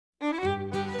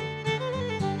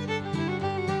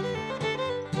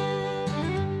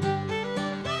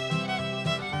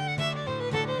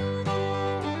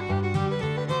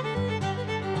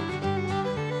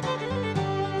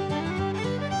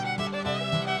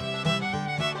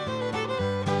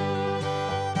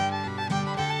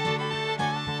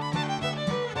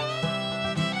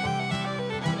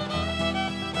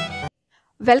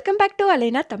Welcome back to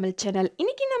Alayna Tamil channel.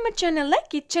 இன்னைக்கு நம்ம சேனல்ல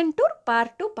kitchen tour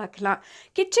part 2 பார்க்கலாம்.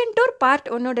 Kitchen tour part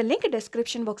 1 ஓட லிங்க்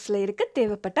description boxல இருக்கு.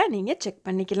 தேவைப்பட்டா நீங்க செக்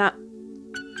பண்ணிக்கலாம்.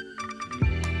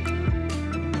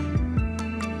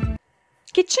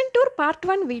 Kitchen tour part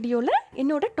 1 வீடியோல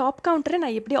என்னோட டாப் கவுண்டரை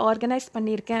நான் எப்படி ஆர்கனைஸ்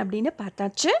பண்ணியிருக்கேன் அப்படின்னு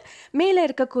பார்த்தாச்சு. மேலே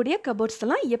இருக்கக்கூடிய கபோர்ட்ஸ்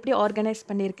எல்லாம் எப்படி ஆர்கனைஸ்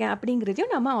பண்ணியிருக்கேன்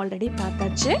அப்படிங்கிறதையும் நம்ம ஆல்ரெடி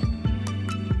பார்த்தாச்சு.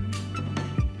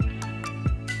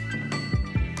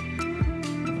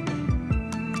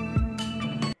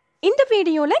 இந்த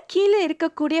வீடியோல கீழே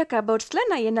இருக்கக்கூடிய கபோர்ட்ஸ்ல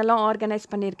நான் என்னெல்லாம் ஆர்கனைஸ்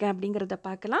பண்ணியிருக்கேன் அப்படிங்கறத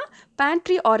பார்க்கலாம்.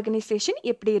 Pantry ஆர்கனைசேஷன்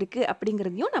எப்படி இருக்கு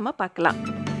அப்படிங்கறதையும் நம்ம பார்க்கலாம்.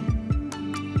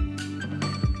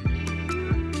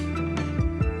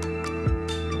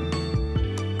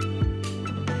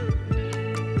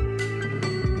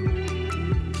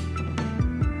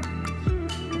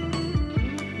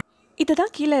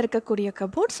 இதுதான் கீழே இருக்கக்கூடிய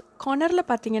கபோர்ட்ஸ். கார்னரில்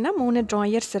பார்த்தீங்கன்னா 3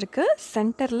 ட்ராயர்ஸ் இருக்குது.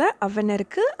 சென்டரில் அவன்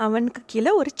இருக்குது. அவனுக்கு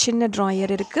கீழே ஒரு சின்ன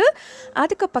ட்ராயர் இருக்குது.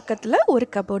 அதுக்கு பக்கத்தில் ஒரு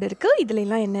கபோர்டு இருக்குது.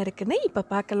 இதுலலாம் என்ன இருக்குன்னு இப்போ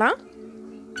பார்க்கலாம்.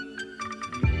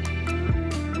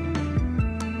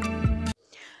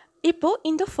 இப்போது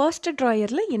இந்த ஃபர்ஸ்ட்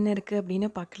ட்ராயரில் என்ன இருக்குது அப்படின்னு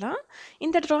பார்க்கலாம்.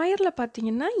 இந்த ட்ராயரில்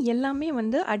பார்த்தீங்கன்னா எல்லாமே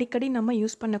அடிக்கடி நம்ம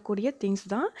யூஸ் பண்ணக்கூடிய திங்ஸ்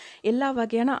தான். எல்லா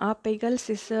வகையான ஆப்பைகள்,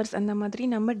 சிசர்ஸ் அந்த மாதிரி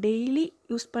நம்ம டெய்லி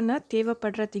யூஸ் பண்ண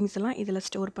தேவைப்படுற திங்ஸ் எல்லாம் இதில்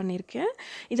ஸ்டோர் பண்ணியிருக்கேன்.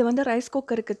 இது ரைஸ்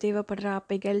குக்கருக்கு தேவைப்படுற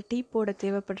ஆப்பைகள், டீ போட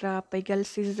தேவைப்படுற ஆப்பைகள்,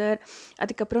 சிசர்,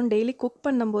 அதுக்கப்புறம் டெய்லி குக்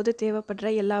பண்ணும்போது தேவைப்படுற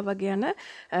எல்லா வகையான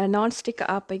நான்ஸ்டிக்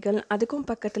ஆப்பைகள், அதுக்கும்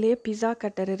பக்கத்துலேயே பிஸா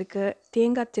கட்டர் இருக்குது,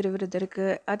 தேங்காய் திருவுறது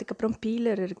இருக்குது, அதுக்கப்புறம்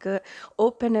பீலர் இருக்குது,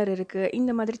 ஓப்பனர் இருக்குது.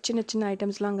 இந்த மாதிரி சின்ன சின்ன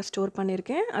ஐட்டம்ஸ்லாம் அங்கே ஸ்டோர்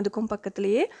பண்ணியிருக்கேன். அதுக்கும்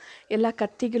பக்கத்துலேயே எல்லா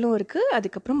கத்திகளும் இருக்குது.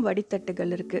 அதுக்கப்புறம்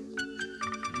வடித்தட்டுகள் இருக்குது.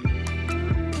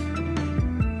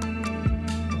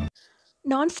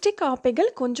 நான்ஸ்டிக் ஆப்பைகள்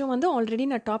கொஞ்சம் ஆல்ரெடி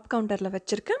நான் டாப் கவுண்டரில்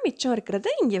வச்சுருக்கேன். மிச்சம் இருக்கிறத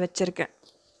இங்கே வச்சுருக்கேன்.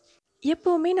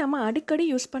 எப்போவுமே நம்ம அடிக்கடி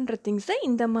யூஸ் பண்ணுற திங்ஸை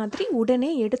இந்த மாதிரி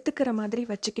உடனே எடுத்துக்கிற மாதிரி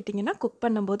வச்சுக்கிட்டிங்கன்னா குக்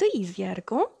பண்ணும்போது ஈஸியாக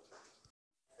இருக்கும்.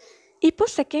 இப்போ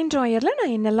செகண்ட் ட்ராயரில்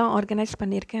நான் என்னெல்லாம் ஆர்கனைஸ்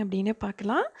பண்ணியிருக்கேன் அப்படின்னு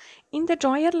பார்க்கலாம். இந்த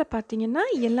ட்ராயரில் பார்த்தீங்கன்னா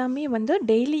எல்லாமே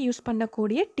டெய்லி யூஸ்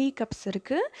பண்ணக்கூடிய டீ கப்ஸ்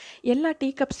இருக்குது. எல்லா டீ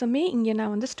கப்ஸுமே இங்கே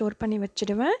நான் ஸ்டோர் பண்ணி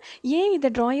வச்சுடுவேன். ஏன்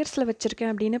இதை ட்ராயர்ஸில்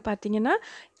வச்சுருக்கேன் அப்படின்னு பார்த்தீங்கன்னா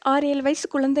 6-7 வயசு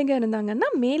குழந்தைங்க இருந்தாங்கன்னா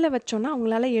மேலே வச்சோன்னா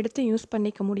அவங்களால எடுத்து யூஸ்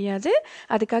பண்ணிக்க முடியாது.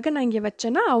 அதுக்காக நான் இங்கே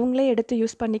வச்சேன்னா அவங்களே எடுத்து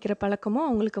யூஸ் பண்ணிக்கிற பழக்கமும்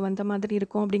அவங்களுக்கு வந்த மாதிரி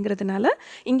இருக்கும். அப்படிங்கிறதுனால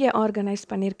இங்கே ஆர்கனைஸ்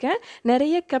பண்ணியிருக்கேன்.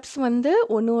 நிறைய கப்ஸ் ஒன்று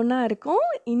ஒன்றா இருக்கும்.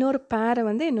 இன்னொரு பேரை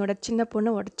என்னோட சின்ன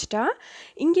பொண்ணு உடச்சிட்டா.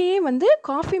 இங்கேயே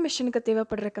காஃபி மிஷினுக்கு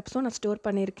தேவைப்படுற கப்ஸும் நான் ஸ்டோர்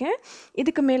பண்ணியிருக்கேன்.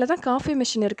 இதுக்கு மேலே தான் காஃபி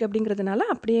மிஷின் இருக்குது. அப்படிங்கிறதுனால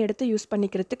அப்படியே எடுத்து யூஸ்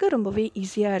பண்ணிக்கிறதுக்கு ரொம்பவே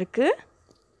ஈஸியாக இருக்குது.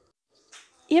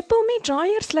 எப்போவுமே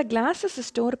ட்ராயர்ஸில் கிளாஸஸ்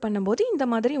ஸ்டோர் பண்ணும்போது இந்த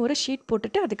மாதிரி ஒரு ஷீட்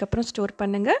போட்டுட்டு அதுக்கப்புறம் ஸ்டோர்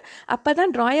பண்ணுங்கள். அப்போ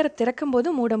தான் ட்ராயரை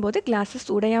திறக்கும்போது மூடும்போது கிளாஸஸ்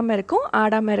உடையாமல் இருக்கும்,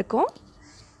 ஆடாமல் இருக்கும்.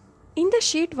 இந்த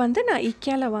ஷீட் நான்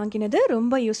இக்கியாவில் வாங்கினது.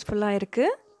 ரொம்ப யூஸ்ஃபுல்லாக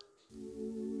இருக்குது.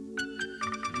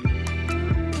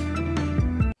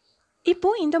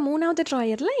 இப்போது இந்த 3வது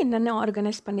ட்ராயரில் என்னென்ன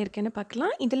ஆர்கனைஸ் பண்ணியிருக்கேன்னு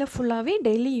பார்க்கலாம். இதில் ஃபுல்லாகவே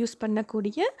டெய்லி யூஸ்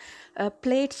பண்ணக்கூடிய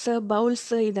பிளேட்ஸு,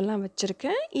 பவுல்ஸு இதெல்லாம்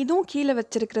வச்சுருக்கேன். இதுவும் கீழே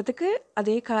வச்சுருக்கிறதுக்கு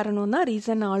அதே காரணம் தான்.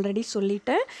 ரீசன் ஆல்ரெடி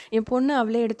சொல்லிட்டேன். என் பொண்ணு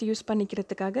அவளே எடுத்து யூஸ்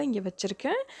பண்ணிக்கிறதுக்காக இங்கே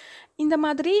வச்சுருக்கேன். இந்த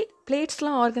மாதிரி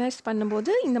பிளேட்ஸ்லாம் ஆர்கனைஸ்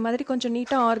பண்ணும்போது இந்த மாதிரி கொஞ்சம்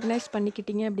நீட்டாக ஆர்கனைஸ்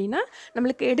பண்ணிக்கிட்டிங்க அப்படின்னா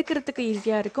நம்மளுக்கு எடுக்கிறதுக்கு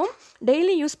ஈஸியாக இருக்கும்.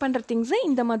 டெய்லி யூஸ் பண்ணுற திங்ஸை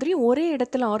இந்த மாதிரி ஒரே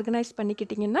இடத்துல ஆர்கனைஸ்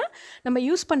பண்ணிக்கிட்டிங்கன்னா நம்ம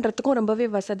யூஸ் பண்ணுறதுக்கும் ரொம்பவே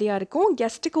வசதியாக இருக்கும்.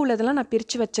 கெஸ்ட்டுக்கு உள்ளதெல்லாம் நான்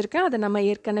பிரித்து வச்சுருக்கேன். அதை நம்ம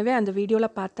ஏற்கனவே அந்த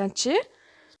வீடியோவில் பார்த்தாச்சு.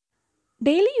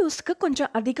 டெய்லி யூஸ்க்கு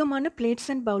கொஞ்சம் அதிகமான பிளேட்ஸ்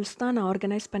அண்ட் பவுல்ஸ் தான் நான்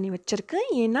ஆர்கனைஸ் பண்ணி வச்சுருக்கேன்.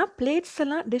 ஏன்னா பிளேட்ஸ்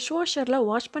எல்லாம் டிஷ்வாஷரில்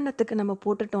வாஷ் பண்ணதுக்கு நம்ம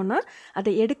போட்டுட்டோன்னா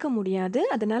அதை எடுக்க முடியாது.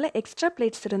 அதனால் எக்ஸ்ட்ரா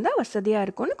பிளேட்ஸ் இருந்தால் வசதியாக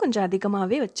இருக்கும்னு கொஞ்சம்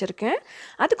அதிகமாகவே வச்சுருக்கேன்.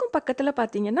 அதுக்கும் பக்கத்தில்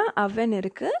பார்த்திங்கன்னா அவன்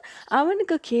இருக்குது.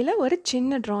 அவனுக்கு கீழே ஒரு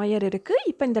சின்ன ட்ராயர் இருக்குது.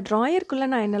 இப்போ இந்த ட்ராயருக்குள்ளே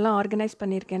நான் என்னெல்லாம் ஆர்கனைஸ்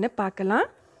பண்ணியிருக்கேன்னு பார்க்கலாம்.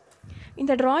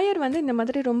 இந்த ட்ராயர் இந்த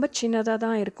மாதிரி ரொம்ப சின்னதாக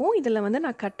தான் இருக்கும். இதில்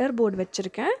நான் கட்டர் போர்டு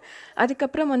வச்சுருக்கேன்.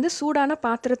 அதுக்கப்புறம் சூடான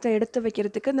பாத்திரத்தை எடுத்து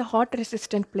வைக்கிறதுக்கு இந்த ஹாட்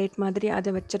ரெசிஸ்டன்ட் பிளேட் மாதிரி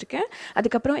அதை வச்சுருக்கேன்.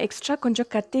 அதுக்கப்புறம் எக்ஸ்ட்ரா கொஞ்சம்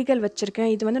கத்திகள் வச்சுருக்கேன்.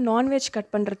 இது நான்வெஜ்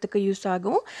கட் பண்ணுறதுக்கு யூஸ்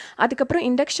ஆகும். அதுக்கப்புறம்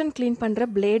இண்டக்ஷன் க்ளீன் பண்ணுற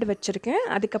பிளேடு வச்சுருக்கேன்.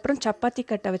 அதுக்கப்புறம் சப்பாத்தி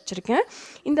கட்டை வச்சுருக்கேன்.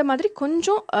 இந்த மாதிரி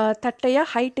கொஞ்சம்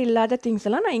தட்டையாக ஹைட் இல்லாத திங்ஸ்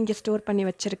எல்லாம் நான் இங்கே ஸ்டோர் பண்ணி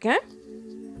வச்சுருக்கேன்.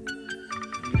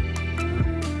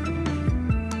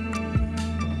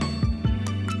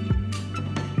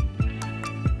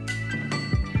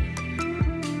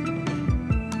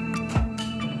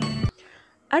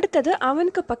 அடுத்தது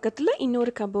அவனுக்கு பக்கத்தில்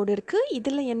இன்னொரு கபோர்டு இருக்குது.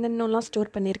 இதில் என்னென்னலாம்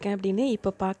ஸ்டோர் பண்ணியிருக்கேன் அப்படின்னு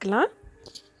இப்போ பார்க்கலாம்.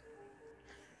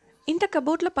 இந்த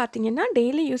கபோர்டில் பார்த்தீங்கன்னா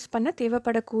டெய்லி யூஸ் பண்ண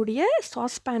தேவைப்படக்கூடிய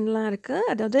சாஸ் பேன்லாம் இருக்குது.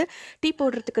 அதாவது டீ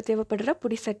போடுறதுக்கு தேவைப்படுற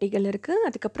புடி சட்டிகள் இருக்குது.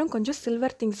 அதுக்கப்புறம் கொஞ்சம்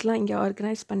சில்வர் திங்ஸ்லாம் இங்கே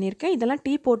ஆர்கனைஸ் பண்ணியிருக்கேன். இதெல்லாம்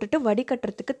டீ போட்டுட்டு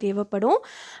வடிகட்டுறதுக்கு தேவைப்படும்.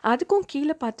 அதுக்கும்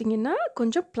கீழே பார்த்தீங்கன்னா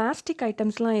கொஞ்சம் பிளாஸ்டிக்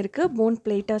ஐட்டம்ஸ்லாம் இருக்குது. போன்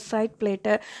பிளேட்டு, சைட்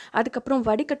பிளேட்டு, அதுக்கப்புறம்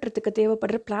வடிகட்டுறதுக்கு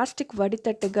தேவைப்படுற பிளாஸ்டிக்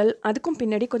வடித்தட்டுகள், அதுக்கும்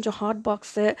பின்னாடி கொஞ்சம் ஹாட்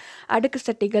பாக்ஸு, அடுக்கு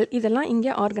சட்டிகள் இதெல்லாம்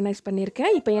இங்கே ஆர்கனைஸ்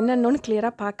பண்ணியிருக்கேன். இப்போ என்னென்னு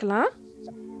கிளியராக பார்க்கலாம்.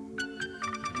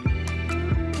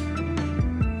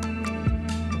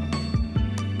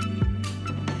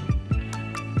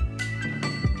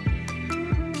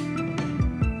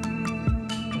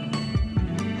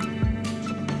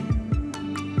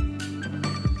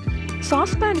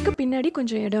 சாஸ் பேனுக்கு பின்னாடி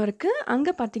கொஞ்சம் இடம் இருக்குது.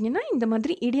 அங்கே பார்த்தீங்கன்னா இந்த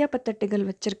மாதிரி இடியாப்பத்தட்டுகள்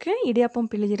வச்சுருக்கேன். இடியாப்பம்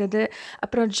பிழிகிறது,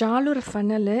 அப்புறம் ஜாலூர்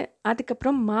ஃபனல்,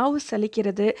 அதுக்கப்புறம் மாவு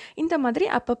சலிக்கிறது, இந்த மாதிரி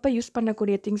அப்பப்போ யூஸ்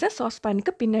பண்ணக்கூடிய திங்ஸை சாஸ்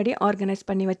பேனுக்கு பின்னாடி ஆர்கனைஸ்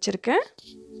பண்ணி வச்சுருக்கேன்.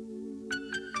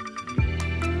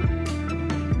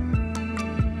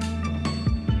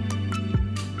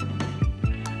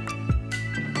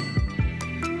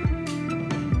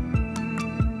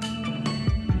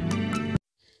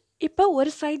 இப்போ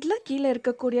ஒரு சைடில் கீழே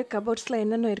இருக்கக்கூடிய கபோர்ட்ஸில்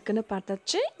என்னென்ன இருக்குன்னு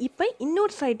பார்த்தாச்சு. இப்போ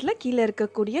இன்னொரு சைடில் கீழே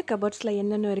இருக்கக்கூடிய கபோர்ட்ஸில்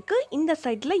என்னென்ன இருக்குது, இந்த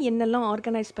சைடில் என்னெல்லாம்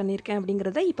ஆர்கனைஸ் பண்ணியிருக்கேன்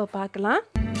அப்படிங்கிறத இப்போ பார்க்கலாம்.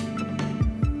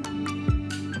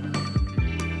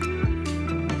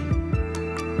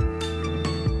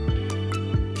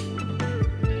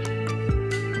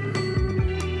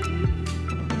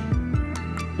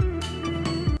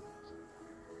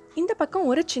 இந்த பக்கம்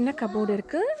ஒரு சின்ன கபோர்டு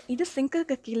இருக்குது. இது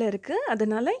சிங்க்குக்கு கீழே இருக்குது.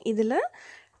 அதனால் இதில்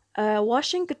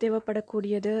வாஷிங்க்கு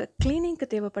தேவைப்படக்கூடியது, க்ளீனிங்க்கு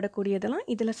தேவைப்படக்கூடியதெல்லாம்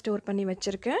இதில் ஸ்டோர் பண்ணி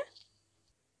வச்சுருக்கேன்.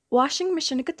 வாஷிங்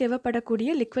மிஷினுக்கு தேவைப்படக்கூடிய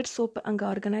லிக்விட் சோப் அங்கே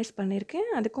ஆர்கனைஸ் பண்ணியிருக்கேன்.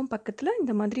 அதுக்கும் பக்கத்தில்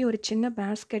இந்த மாதிரி ஒரு சின்ன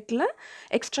பேஸ்கெட்டில்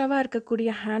எக்ஸ்ட்ராவாக இருக்கக்கூடிய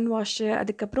ஹேண்ட் வாஷு,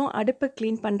 அதுக்கப்புறம் அடுப்பை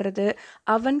க்ளீன் பண்ணுறது,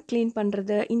 அவன் க்ளீன்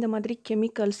பண்ணுறது, இந்த மாதிரி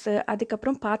கெமிக்கல்ஸு,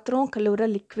 அதுக்கப்புறம் பாத்திரம் கழுவுற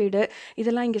லிக்விடு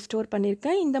இதெல்லாம் இங்கே ஸ்டோர்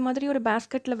பண்ணியிருக்கேன். இந்த மாதிரி ஒரு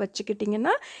பேஸ்கெட்டில்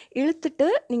வச்சுக்கிட்டிங்கன்னா இழுத்துட்டு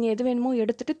நீங்கள் எது வேணுமோ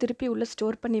எடுத்துகிட்டு திருப்பி உள்ளே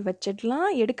ஸ்டோர் பண்ணி வச்சிடலாம்.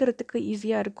 எடுக்கிறதுக்கு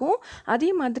ஈஸியாக இருக்கும்.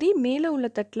 அதே மாதிரி மேலே உள்ள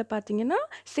தட்டில் பார்த்தீங்கன்னா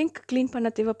சிங்க் க்ளீன்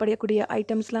பண்ண தேவைப்படக்கூடிய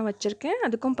ஐட்டம்ஸ்லாம் வச்சுருக்கேன்.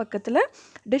 அதுக்கும் பக்கத்தில்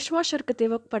டிஷ்வாஷருக்கு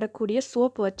தேவைப்படக்கூடிய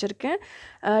சோப்பு வச்சுருக்கேன்.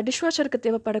 டிஷ்வாஷருக்கு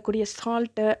தேவைப்படக்கூடிய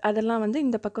சால்ட்டு அதெல்லாம் வந்து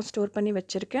இந்த பக்கம் ஸ்டோர் பண்ணி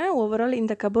வச்சுருக்கேன். ஓவரால்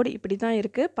இந்த கபோர்டு இப்படி தான்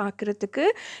இருக்குது பார்க்குறதுக்கு.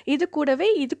 இது கூடவே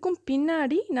இதுக்கும்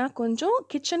பின்னாடி நான் கொஞ்சம்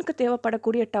கிச்சனுக்கு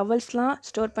தேவைப்படக்கூடிய டவல்ஸ்லாம்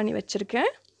ஸ்டோர் பண்ணி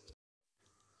வச்சுருக்கேன்.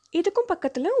 இதுக்கும்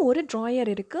பக்கத்தில் ஒரு ட்ராயர்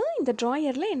இருக்குது. இந்த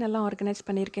ட்ராயரில் என்னெல்லாம் ஆர்கனைஸ்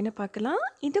பண்ணியிருக்கேன்னு பார்க்கலாம்.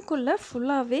 இதுக்குள்ளே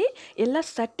ஃபுல்லாகவே எல்லா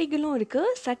சட்டிகளும்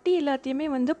இருக்குது. சட்டி எல்லாத்தையுமே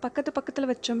வந்து பக்கத்தில்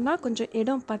வச்சோம்னா கொஞ்சம்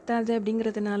இடம் பத்தாது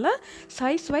அப்படிங்கிறதுனால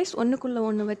சைஸ் வைஸ் ஒன்றுக்குள்ளே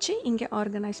ஒன்று வச்சு இங்கே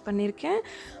ஆர்கனைஸ் பண்ணியிருக்கேன்.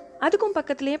 அதுக்கும்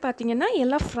பக்கத்துலேயே பார்த்தீங்கன்னா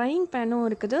எல்லா ஃப்ரையிங் பேனும்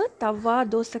இருக்குது. தவா,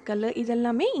 தோசைக்கல்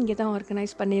இதெல்லாமே இங்கே தான்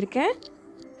ஆர்கனைஸ் பண்ணியிருக்கேன்.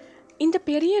 இந்த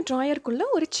பெரிய ட்ராயருக்குள்ளே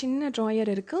ஒரு சின்ன ட்ராயர்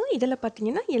இருக்குது. இதில்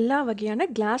பார்த்தீங்கன்னா எல்லா வகையான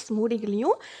கிளாஸ்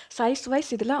மூடிகளையும் சைஸ்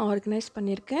வைஸ் இதில் ஆர்கனைஸ்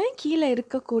பண்ணியிருக்கேன். கீழே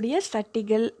இருக்கக்கூடிய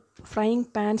சட்டிகள், ஃப்ரையிங்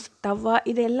பேன்ஸ், தவா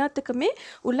இது எல்லாத்துக்குமே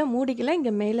உள்ள மூடிகளை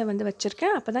இங்கே மேலே வந்து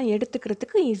வச்சுருக்கேன். அப்போ தான்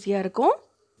எடுத்துக்கிறதுக்கு ஈஸியாக இருக்கும்.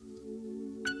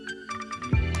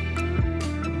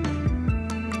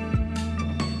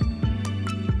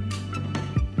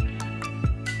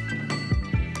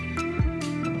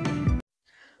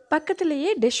 பக்கத்துலேயே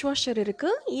டிஷ்வாஷர்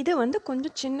இருக்குது. இது வந்து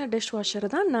கொஞ்சம் சின்ன டிஷ்வாஷர்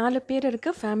தான். 4 பேர் இருக்க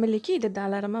ஃபேமிலிக்கு இது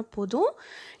தாராளமாக போதும்.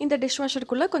 இந்த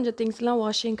டிஷ்வாஷருக்குள்ளே கொஞ்சம் திங்ஸ்லாம்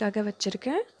வாஷிங்காக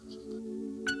வச்சுருக்கேன்.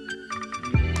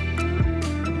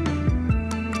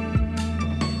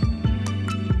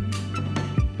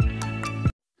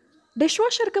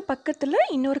 டிஷ்வாஷருக்கு பக்கத்தில்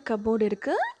இன்னொரு கபோர்டு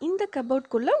இருக்குது. இந்த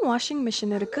கபோர்டுக்குள்ளே வாஷிங்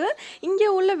மிஷின் இருக்குது.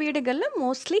 இங்கே உள்ள வீடுகளில்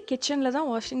மோஸ்ட்லி கிச்சனில்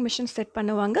தான் வாஷிங் மிஷின் செட்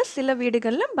பண்ணுவாங்க. சில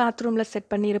வீடுகளில் பாத்ரூமில்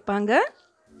செட் பண்ணியிருப்பாங்க.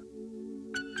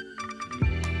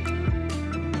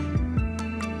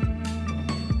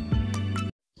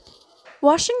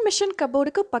 வாஷிங் மிஷின்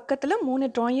கபோர்டுக்கு பக்கத்தில் 3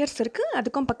 ட்ராயர்ஸ் இருக்குது.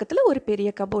 அதுக்கும் பக்கத்தில் ஒரு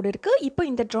பெரிய கபோர்டு இருக்குது. இப்போ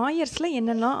இந்த ட்ராயர்ஸில்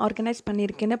என்னெல்லாம் ஆர்கனைஸ்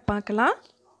பண்ணியிருக்கேன்னு பார்க்கலாம்.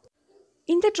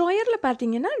 இந்த ட்ராயரில்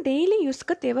பார்த்தீங்கன்னா டெய்லி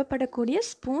யூஸ்க்கு தேவைப்படக்கூடிய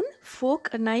ஸ்பூன், ஃபோக்,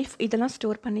 நைஃப் இதெல்லாம்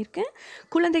ஸ்டோர் பண்ணியிருக்கேன்.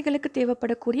 குழந்தைகளுக்கு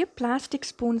தேவைப்படக்கூடிய பிளாஸ்டிக்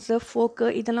ஸ்பூன்ஸு, ஃபோக்கு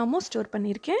இதெல்லாமும் ஸ்டோர்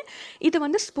பண்ணியிருக்கேன். இது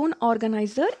வந்து ஸ்பூன்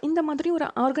ஆர்கனைசர். இந்த மாதிரி ஒரு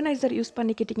ஆர்கனைசர் யூஸ்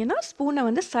பண்ணிக்கிட்டிங்கன்னா ஸ்பூனை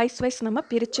வந்து சைஸ் வைஸ் நம்ம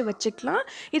பிரித்து வச்சுக்கலாம்.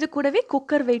 இது கூடவே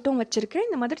குக்கர் வெயிட்டும் வச்சுருக்கேன்.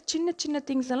 இந்த மாதிரி சின்ன சின்ன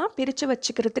திங்ஸ் எல்லாம் பிரித்து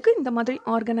வச்சுக்கிறதுக்கு இந்த மாதிரி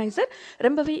ஆர்கனைசர்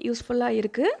ரொம்பவே யூஸ்ஃபுல்லாக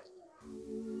இருக்குது.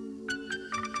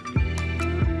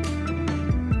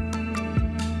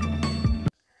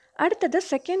 அடுத்தது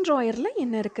செகண்ட் ட்ராயரில்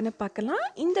என்ன இருக்குதுன்னு பார்க்கலாம்.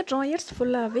 இந்த ட்ராயர்ஸ்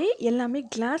ஃபுல்லாகவே எல்லாமே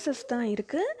கிளாஸஸ் தான்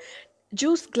இருக்குது.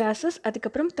 ஜூஸ் கிளாஸஸ்,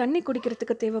 அதுக்கப்புறம் தண்ணி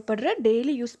குடிக்கிறதுக்கு தேவைப்படுற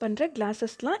டெய்லி யூஸ் பண்ணுற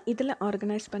கிளாஸஸ்லாம் இதில்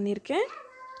ஆர்கனைஸ் பண்ணியிருக்கேன்.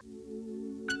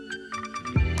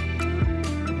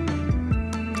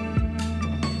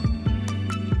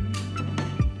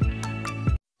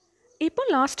 இப்போ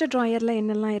லாஸ்ட் ட்ராயரில்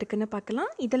என்னெல்லாம் இருக்குன்னு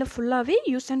பார்க்கலாம். இதில் ஃபுல்லாகவே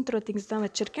யூஸ் அண்ட் த்ரோ திங்ஸ் தான்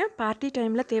வச்சுருக்கேன். பார்ட்டி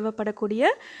டைமில்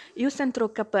தேவைப்படக்கூடிய யூஸ் அண்ட் த்ரோ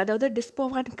கப்பு, அதாவது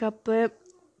டிஸ்போவான் cup,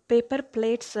 paper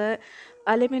plates,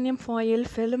 aluminium foil,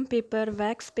 film paper,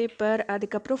 wax paper,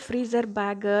 அதுக்கப்புறம் freezer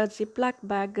bag, Ziploc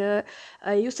bag,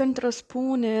 use and throw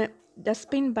spoon,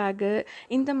 dustbin bag,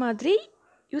 இந்த மாதிரி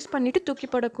யூஸ் பண்ணிவிட்டு தூக்கி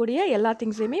போடக்கூடிய எல்லா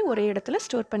திங்ஸையுமே ஒரே இடத்துல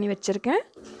ஸ்டோர் பண்ணி வச்சுருக்கேன்.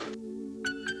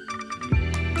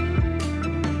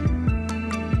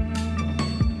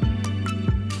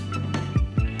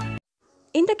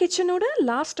 இந்த கிச்சனோட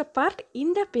லாஸ்ட் பார்ட்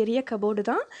இந்த பெரிய கபோர்டு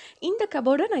தான். இந்த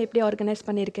கபோர்டை நான் எப்படி ஆர்கனைஸ்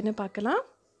பண்ணியிருக்கேன்னு பார்க்கலாம்.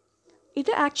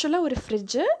 இது ஆக்சுவலாக ஒரு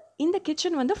ஃப்ரிட்ஜு. இந்த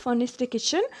கிச்சன் வந்து ஃபர்னிஷ்டு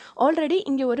கிச்சன். ஆல்ரெடி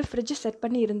இங்கே ஒரு ஃப்ரிட்ஜ் செட்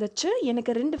பண்ணி இருந்துச்சு.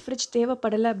 எனக்கு 2 ஃப்ரிட்ஜ்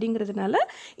தேவைப்படலை அப்படிங்கிறதுனால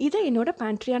இதை என்னோடய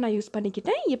பேண்ட்ரியாக நான் யூஸ்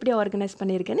பண்ணிக்கிட்டேன். எப்படி ஆர்கனைஸ்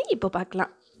பண்ணியிருக்கேன்னு இப்போ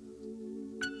பார்க்கலாம்.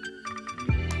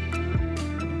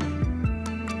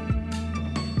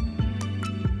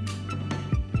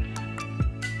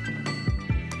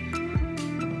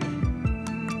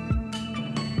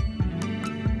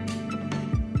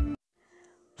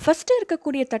 ஃபஸ்ட்டு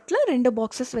இருக்கக்கூடிய தட்டில் 2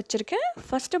 பாக்ஸஸ் வச்சுருக்கேன்.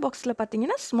 ஃபஸ்ட்டு பாக்ஸில்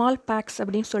பார்த்தீங்கன்னா ஸ்மால் பேக்ஸ்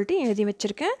அப்படின்னு சொல்லிட்டு எழுதி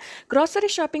வச்சுருக்கேன். க்ராசரி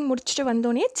ஷாப்பிங் முடிச்சுட்டு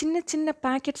வந்தோடனே சின்ன சின்ன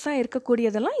பேக்கெட்ஸாக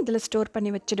இருக்கக்கூடியதெல்லாம் இதில் ஸ்டோர்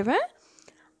பண்ணி வச்சுடுவேன்.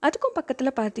 அதுக்கும் பக்கத்தில்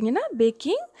பார்த்தீங்கன்னா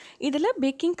பேக்கிங். இதில்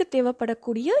பேக்கிங்க்கு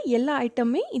தேவைப்படக்கூடிய எல்லா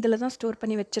ஐட்டமே இதில் தான் ஸ்டோர்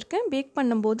பண்ணி வச்சுருக்கேன். பேக்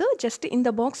பண்ணும்போது ஜஸ்ட் இந்த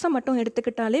பாக்ஸை மட்டும்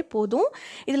எடுத்துக்கிட்டாலே போதும்.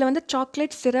 இதில் வந்து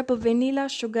சாக்லேட் சிரப், வெண்ணிலா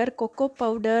சுகர், கொக்கோ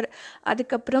பவுடர்,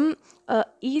 அதுக்கப்புறம்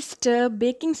ஈஸ்ட்டு,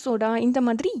 பேக்கிங் சோடா, இந்த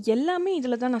மாதிரி எல்லாமே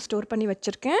இதில் தான் நான் ஸ்டோர் பண்ணி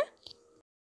வச்சுருக்கேன்.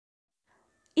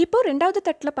 இப்போது 2வது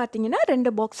தட்டில் பார்த்தீங்கன்னா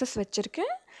 2 பாக்ஸஸ்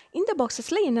வச்சுருக்கேன். இந்த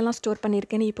பாக்ஸஸில் என்னெல்லாம் ஸ்டோர்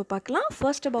பண்ணியிருக்கேன்னு இப்போ பார்க்கலாம்.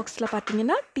 ஃபர்ஸ்ட் பாக்ஸில்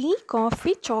பார்த்தீங்கன்னா டீ,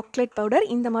 காஃபி, சாக்லேட் பவுடர்,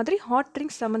 இந்த மாதிரி ஹாட்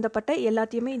ட்ரிங்க்ஸ் சம்மந்தப்பட்ட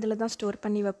எல்லாத்தையுமே இதில் தான் ஸ்டோர்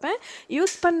பண்ணி வைப்பேன்.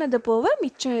 யூஸ் பண்ணது போக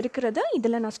மிச்சம் இருக்கிறத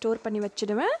இதில் நான் ஸ்டோர் பண்ணி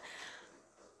வச்சுடுவேன்.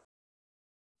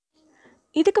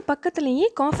 இதுக்கு பக்கத்துலேயே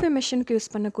காஃபி மெஷினுக்கு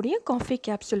யூஸ் பண்ணக்கூடிய காஃபி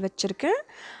கேப்சூல் வச்சுருக்கேன்.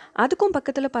 அதுக்கும்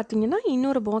பக்கத்தில் பார்த்தீங்கன்னா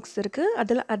இன்னொரு பாக்ஸ் இருக்குது.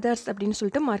 அதில் அதர்ஸ் அப்படின்னு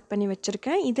சொல்லிட்டு மார்க் பண்ணி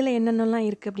வச்சுருக்கேன். இதில் என்னென்னலாம்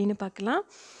இருக்குது அப்படின்னு பார்க்கலாம்.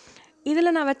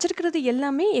 இதில் நான் வச்சுருக்கிறது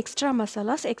எல்லாமே எக்ஸ்ட்ரா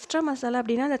மசாலாஸ். எக்ஸ்ட்ரா மசாலா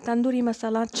அப்படின்னா அந்த tandoori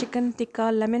masala, chicken tikka,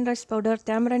 lemon rice powder,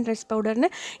 tamarind rice பவுடர்னு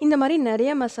இந்த மாதிரி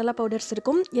நிறைய மசாலா பவுடர்ஸ்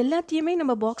இருக்கும். எல்லாத்தையுமே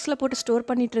நம்ம பாக்ஸில் போட்டு ஸ்டோர்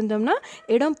பண்ணிட்டு இருந்தோம்னா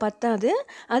இடம் பத்தாது.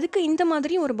 அதுக்கு இந்த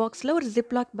மாதிரி ஒரு பாக்ஸில் ஒரு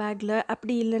ஜிப்லாக் பேக்கில்,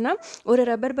 அப்படி இல்லைன்னா ஒரு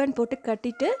ரப்பர் பேண்ட் போட்டு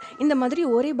கட்டிட்டு இந்த மாதிரி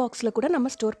ஒரே பாக்ஸில் கூட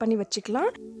நம்ம ஸ்டோர் பண்ணி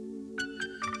வச்சுக்கலாம்.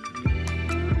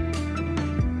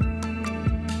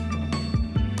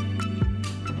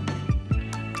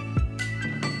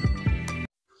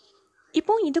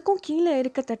 இப்போது இதுக்கும் கீழே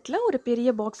இருக்க தட்டில் ஒரு பெரிய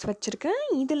பாக்ஸ் வச்சுருக்கேன்.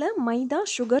 இதில் மைதா,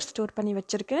 சுகர் ஸ்டோர் பண்ணி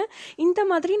வச்சுருக்கேன். இந்த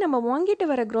மாதிரி நம்ம வாங்கிட்டு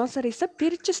வர க்ராசரிஸை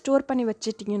பிரித்து ஸ்டோர் பண்ணி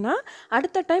வச்சிட்டிங்கன்னா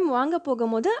அடுத்த டைம் வாங்க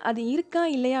போகும்போது அது இருக்கா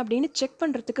இல்லையா அப்படின்னு செக்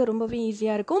பண்ணுறதுக்கு ரொம்பவே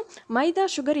ஈஸியாக இருக்கும். மைதா,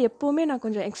 சுகர் எப்போவுமே நான்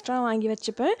கொஞ்சம் எக்ஸ்ட்ரா வாங்கி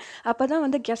வச்சுப்பேன். அப்போ தான்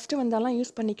வந்து கெஸ்ட்டு வந்தாலாம்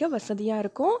யூஸ் பண்ணிக்க வசதியாக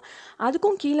இருக்கும்.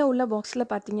 அதுக்கும் கீழே உள்ள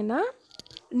பாக்ஸில் பார்த்தீங்கன்னா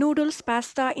நூடுல்ஸ்,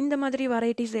 பாஸ்தா, இந்த மாதிரி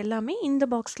வெரைட்டிஸ் எல்லாமே இந்த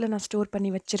பாக்ஸில் நான் ஸ்டோர்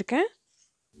பண்ணி வச்சுருக்கேன்.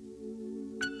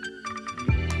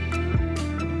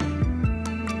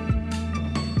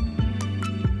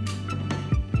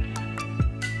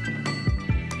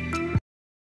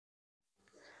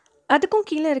 அதுக்கும்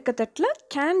கீழே இருக்க தட்டில்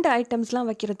கேண்ட் ஐட்டம்ஸ்லாம்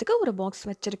வைக்கிறதுக்கு ஒரு பாக்ஸ்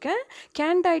வச்சுருக்கேன்.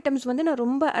 கேண்ட் ஐட்டம்ஸ் வந்து நான்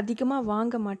ரொம்ப அதிகமாக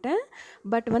வாங்க மாட்டேன்.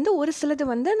 பட் வந்து ஒரு சிலது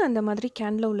வந்து நான் இந்த மாதிரி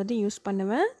கேனில் உள்ளது யூஸ்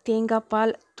பண்ணுவேன். தேங்காய்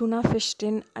பால், துனா ஃபிஷ்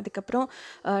டின், அதுக்கப்புறம்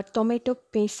டொமேட்டோ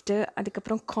பேஸ்ட்டு,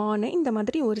 அதுக்கப்புறம் கார்னு, இந்த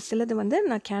மாதிரி ஒரு சிலது வந்து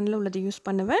நான் கேனில் உள்ளது யூஸ்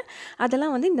பண்ணுவேன்.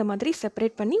 அதெல்லாம் வந்து இந்த மாதிரி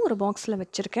செப்பரேட் பண்ணி ஒரு பாக்ஸில்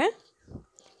வச்சுருக்கேன்.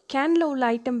 கேனில் உள்ள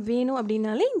ஐட்டம் வேணும்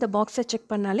அப்படின்னாலே இந்த பாக்ஸை செக்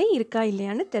பண்ணாலே இருக்கா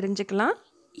இல்லையான்னு தெரிஞ்சுக்கலாம்.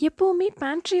 எப்போவுமே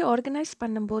பேண்ட்ரி ஆர்கனைஸ்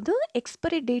பண்ணும்போது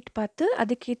எக்ஸ்பைரி டேட் பார்த்து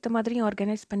அதுக்கேற்ற மாதிரி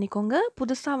ஆர்கனைஸ் பண்ணிக்கோங்க.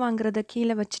 புதுசாக வாங்குறத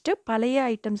கீழே வச்சுட்டு பழைய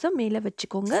ஐட்டம்ஸை மேலே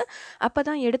வச்சுக்கோங்க. அப்போ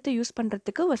தான் எடுத்து யூஸ்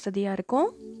பண்ணுறதுக்கு வசதியாக இருக்கும்.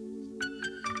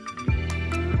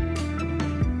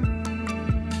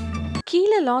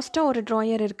 கீழே லாஸ்ட்டாக ஒரு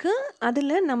ட்ராயர் இருக்குது.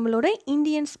 அதில் நம்மளோட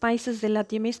இந்தியன் ஸ்பைசஸ்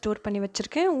எல்லாத்தையுமே ஸ்டோர் பண்ணி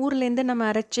வச்சுருக்கேன். ஊர்லேருந்து நம்ம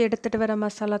அரைச்சி எடுத்துகிட்டு வர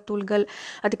மசாலா தூள்கள்,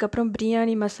 அதுக்கப்புறம்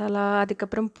பிரியாணி மசாலா,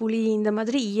 அதுக்கப்புறம் புளி, இந்த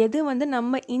மாதிரி எது வந்து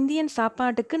நம்ம இந்தியன்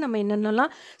சாப்பாட்டுக்கு நம்ம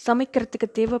என்னென்னலாம்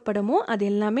சமைக்கிறதுக்கு தேவைப்படுமோ அது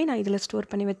எல்லாமே நான் இதில்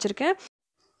ஸ்டோர் பண்ணி வச்சுருக்கேன்.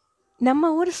 நம்ம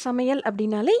ஊர் சமையல்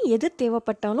அப்படின்னாலே எது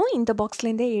தேவைப்பட்டாலும் இந்த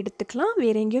பாக்ஸ்லேருந்தே எடுத்துக்கலாம்.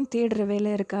 வேறு எங்கேயும் தேடுற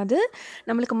வேலை இருக்காது.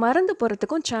 நம்மளுக்கு மறந்து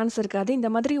போகிறதுக்கும் சான்ஸ் இருக்காது.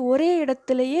 இந்த மாதிரி ஒரே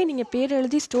இடத்துலையே நீங்கள் பேர்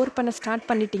எழுதி ஸ்டோர் பண்ண ஸ்டார்ட்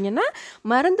பண்ணிட்டீங்கன்னா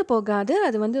மறந்து போகாது.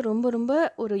 அது வந்து ரொம்ப ரொம்ப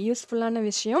ஒரு யூஸ்ஃபுல்லான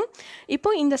விஷயம்.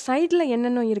 இப்போ இந்த சைடில்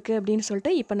என்னென்ன இருக்குது அப்படின்னு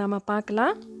சொல்லிட்டு இப்போ நம்ம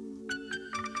பார்க்கலாம்.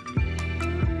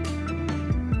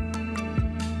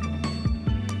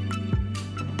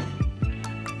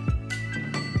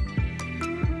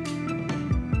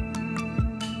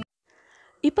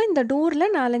 இப்போ இந்த டோரில்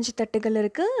 4-5 தட்டுகள்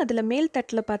இருக்குது. அதில் மேல்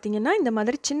தட்டில் பார்த்தீங்கன்னா இந்த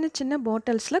மாதிரி சின்ன சின்ன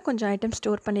பாட்டில்ஸில் கொஞ்சம் ஐட்டம்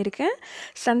ஸ்டோர் பண்ணியிருக்கேன்.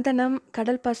 சந்தனம்,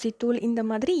 கடல் பாசி தூள் இந்த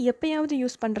மாதிரி எப்பயாவது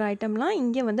யூஸ் பண்ணுற ஐட்டம்லாம்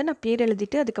இங்கே வந்து நான் பேர்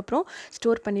எழுதிட்டு அதுக்கப்புறம்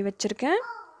ஸ்டோர் பண்ணி வச்சுருக்கேன்.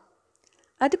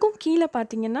 அதுக்கும் கீழே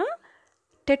பார்த்தீங்கன்னா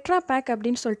டெட்ரா பேக்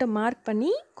அப்படின்னு சொல்லிட்டு மார்க் பண்ணி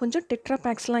கொஞ்சம் டெட்ரா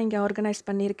பேக்ஸ்லாம் இங்கே ஆர்கனைஸ்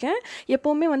பண்ணியிருக்கேன்.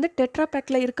 எப்போவுமே வந்து டெட்ரா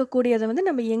பேக்கில் இருக்கக்கூடியதை வந்து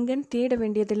நம்ம எங்கேன்னு தேட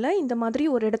வேண்டியதில்லை. இந்த மாதிரி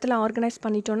ஒரு இடத்துல ஆர்கனைஸ்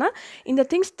பண்ணிட்டோன்னா இந்த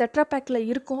திங்ஸ் டெட்ரா பேக்கில்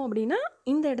இருக்கும் அப்படின்னா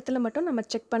இந்த இடத்துல மட்டும் நம்ம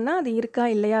செக் பண்ணால் அது இருக்கா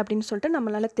இல்லையா அப்படின்னு சொல்லிட்டு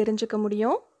நம்மளால் தெரிஞ்சுக்க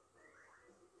முடியும்.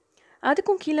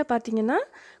 அதுக்கும் கீழே பார்த்தீங்கன்னா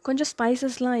கொஞ்சம்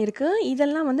ஸ்பைசஸ்லாம் இருக்குது.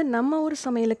 இதெல்லாம் வந்து நம்ம ஊர்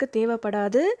சமையலுக்கு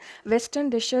தேவைப்படாது.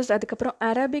 வெஸ்டர்ன் டிஷ்ஷஸ் அதுக்கப்புறம்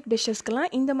அரபிக்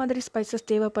டிஷ்ஷஸ்க்கெலாம் இந்த மாதிரி ஸ்பைசஸ்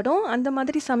தேவைப்படும். அந்த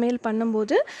மாதிரி சமையல்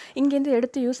பண்ணும்போது இங்கேருந்து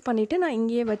எடுத்து யூஸ் பண்ணிவிட்டு நான்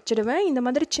இங்கேயே வச்சுடுவேன். இந்த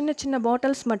மாதிரி சின்ன சின்ன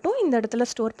பாட்டில்ஸ் மட்டும் இந்த இடத்துல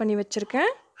ஸ்டோர் பண்ணி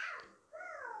வச்சுருக்கேன்.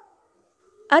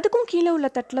 அதுக்கும் கீழே உள்ள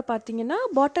தட்டில் பார்த்தீங்கன்னா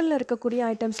பாட்டிலில் இருக்கக்கூடிய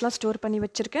ஐட்டம்ஸ்லாம் ஸ்டோர் பண்ணி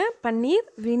வச்சுருக்கேன். பன்னீர்,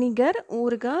 வினிகர்,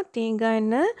 ஊறுகாய், தேங்காய்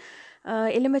எண்ணெய்,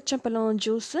 எலுமிச்சம்பழம்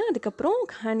ஜூஸு, அதுக்கப்புறம்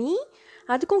ஹனி.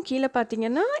 அதுக்கும் கீழே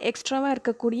பார்த்தீங்கன்னா எக்ஸ்ட்ராவாக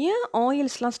இருக்கக்கூடிய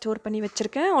ஆயில்ஸ்லாம் ஸ்டோர் பண்ணி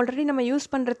வச்சுருக்கேன். ஆல்ரெடி நம்ம யூஸ்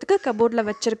பண்ணுறதுக்கு கபோர்டில்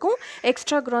வச்சுருக்கோம்.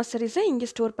 எக்ஸ்ட்ரா க்ராசரிஸை இங்கே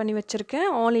ஸ்டோர் பண்ணி வச்சுருக்கேன்.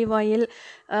 ஆலிவ் ஆயில்,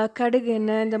 கடுகு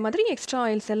எண்ணெய் இந்த மாதிரி எக்ஸ்ட்ரா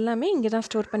ஆயில்ஸ் எல்லாமே இங்கே தான்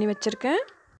ஸ்டோர் பண்ணி வச்சுருக்கேன்.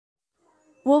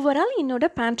 ஓவரால்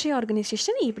என்னோட பேண்ட்ரி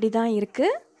ஆர்கனைசேஷன் இப்படி தான்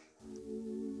இருக்குது.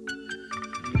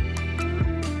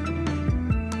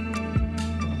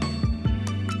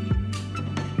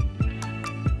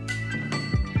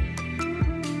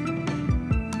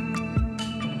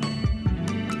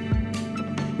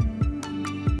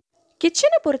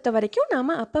 கிச்சனை பொறுத்த வரைக்கும் நாம்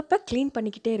அப்பப்போ க்ளீன்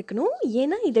பண்ணிக்கிட்டே இருக்கணும்.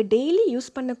 ஏன்னா இது டெய்லி யூஸ்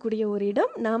பண்ணக்கூடிய ஒரு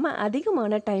இடம், நாம்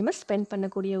அதிகமான டைமை ஸ்பெண்ட்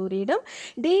பண்ணக்கூடிய ஒரு இடம்.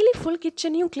 டெய்லி ஃபுல்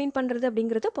கிச்சனையும் க்ளீன் பண்ணுறது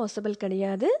அப்படிங்கிறது பாசிபிள்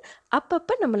கிடையாது.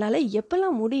 அப்பப்போ நம்மளால்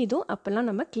எப்போல்லாம் முடியுதோ அப்போல்லாம்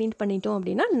நம்ம க்ளீன் பண்ணிட்டோம்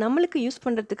அப்படின்னா நம்மளுக்கு யூஸ்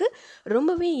பண்ணுறதுக்கு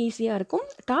ரொம்பவே ஈஸியாக இருக்கும்.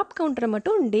 டாப் கவுண்டரை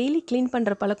மட்டும் டெய்லி க்ளீன்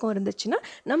பண்ணுற பழக்கம் இருந்துச்சுன்னா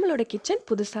நம்மளோட கிச்சன்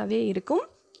புதுசாகவே இருக்கும்.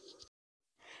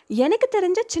 எனக்கு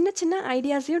தெரிஞ்ச சின்ன சின்ன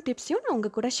ஐடியாஸையும் டிப்ஸையும் நான்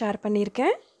உங்கள் கூட ஷேர்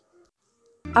பண்ணியிருக்கேன்.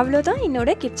 அவ்வளோதான்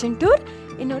என்னோட கிச்சன் டூர்.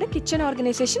 என்னோட கிச்சன்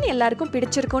ஆர்கனைசேஷன் எல்லாருக்கும்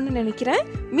பிடிச்சிருக்கும்னு நினைக்கிறேன்.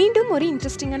 மீண்டும் ஒரு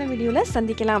இன்ட்ரெஸ்டிங்கான வீடியோவில்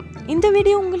சந்திக்கலாம். இந்த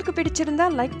வீடியோ உங்களுக்கு பிடிச்சிருந்தா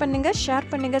லைக் பண்ணுங்கள்,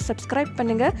 ஷேர் பண்ணுங்கள், சப்ஸ்கிரைப்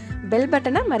பண்ணுங்கள், பெல்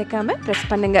பட்டனை மறக்காமல் ப்ரெஸ்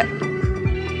பண்ணுங்கள்.